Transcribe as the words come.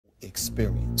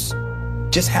experience?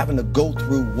 Just having to go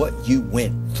through what you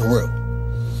went through.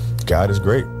 God is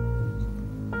great.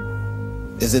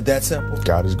 Is it that simple?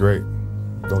 God is great.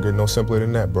 Don't get no simpler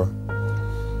than that, bro.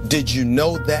 Did you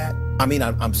know that? I mean,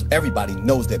 everybody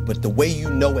knows that, but the way you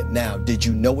know it now, did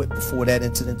you know it before that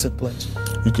incident took place?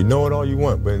 You can know it all you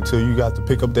want, but until you got to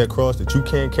pick up that cross that you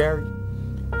can't carry,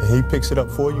 and he picks it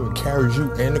up for you and carries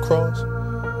you and the cross,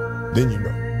 then you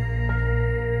know.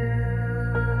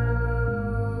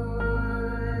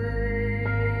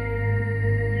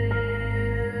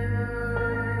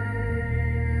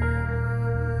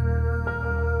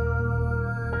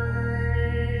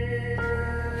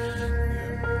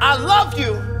 I love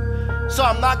you, so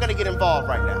I'm not gonna get involved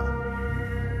right now.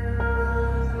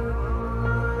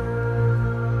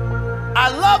 I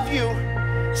love you,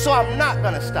 so I'm not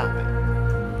gonna stop it.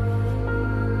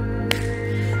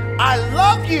 I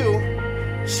love you,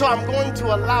 so I'm going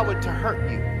to allow it to hurt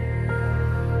you.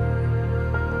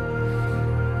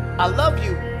 I love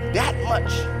you that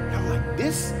much. I'm like,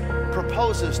 this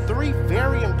proposes three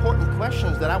very important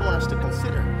questions that I want us to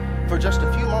consider for just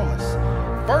a few moments.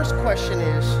 First question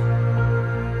is,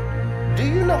 do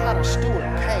you know how to steward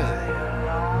pain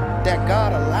that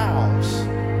God allows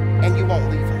and you won't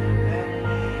leave him?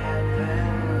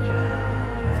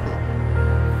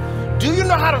 Do you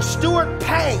know how to steward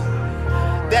pain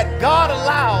that God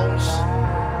allows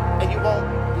and you won't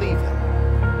leave him?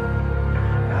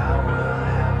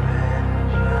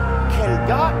 Can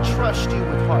God trust you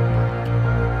with heartbreak?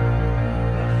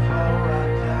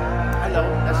 I know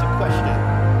that's a question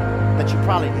that you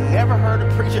probably never heard a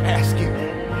preacher ask you.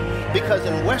 Because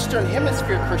in Western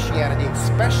Hemisphere Christianity,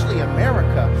 especially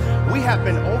America, we have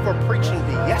been over-preaching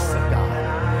the yes of God.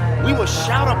 We will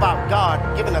shout about God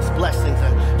giving us blessings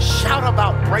and shout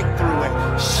about breakthrough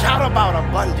and shout about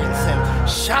abundance and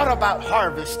shout about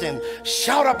harvest and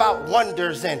shout about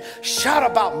wonders and shout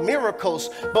about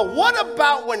miracles. But what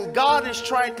about when God is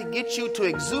trying to get you to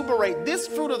exuberate this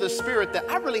fruit of the Spirit that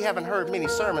I really haven't heard many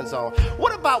sermons on?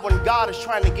 What about when God is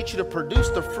trying to get you to produce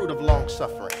the fruit of long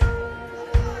suffering?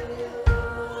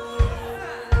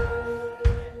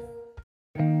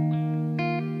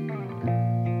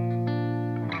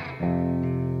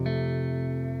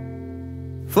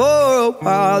 For a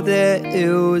while there it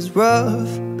was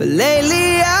rough, but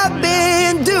lately I've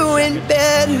been doing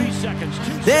better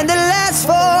than the last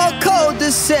 4 cold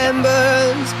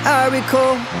Decembers I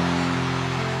recall.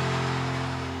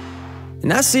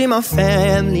 And I see my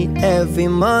family every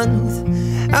month.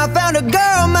 I found a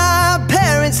girl my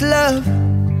parents love.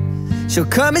 She'll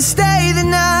come and stay the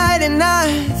night, and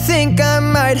I think I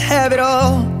might have it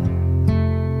all.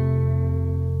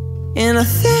 And I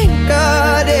thank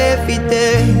God every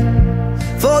day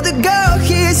for the girl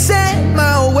he sent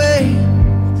my way.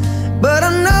 But I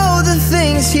know the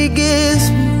things he gives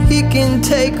me, he can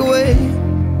take away.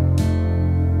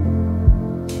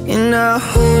 And I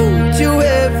hold you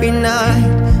every night,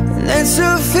 and that's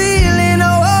a feeling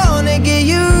I wanna get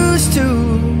used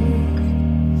to.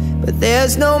 But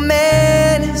there's no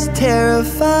man as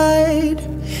terrified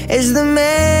as the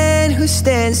man who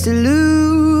stands to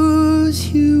lose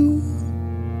you.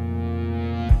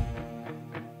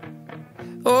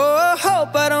 Oh, I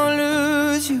hope I don't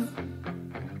lose you.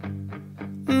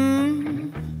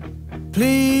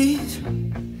 Please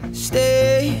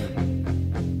stay.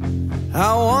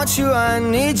 I want you, I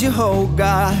need you, oh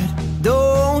God.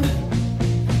 Don't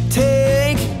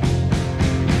take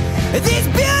these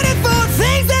beautiful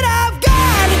things that I've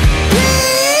got.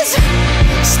 Please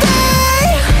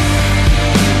stay.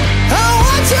 I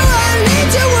want you, I need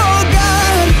you, oh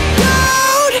God.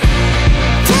 Don't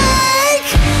take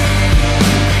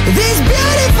these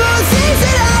beautiful things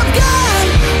that I've got.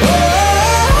 Oh,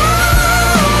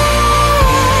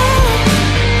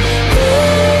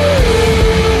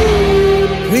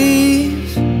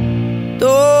 please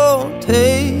don't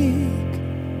take.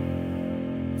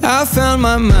 I found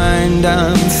my mind,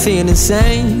 I'm feeling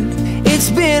sane. It's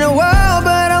been a while,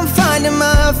 but I'm finding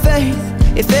my faith.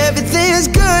 If everything's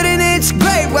good and it's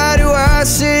great, why do I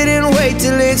sit and wait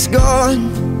till it's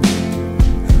gone?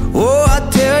 Oh, I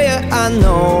tell you, I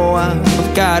know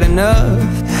I've got enough.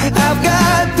 I've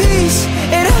got peace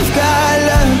and I've got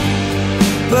love,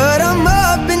 but I'm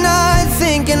up at night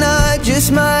thinking I just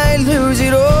might lose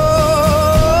it all.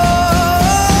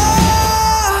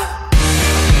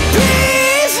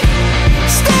 Please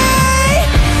stay.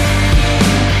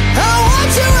 I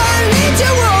want you, I need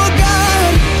you, oh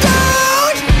God.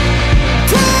 Don't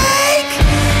take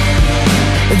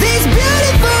these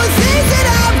beautiful things that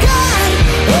I've got.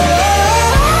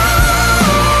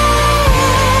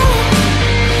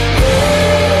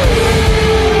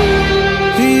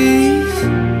 Please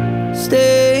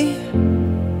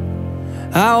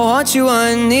want you,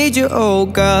 I need you, oh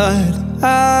God.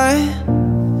 I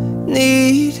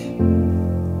need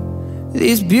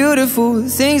these beautiful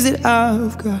things that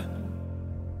I've got.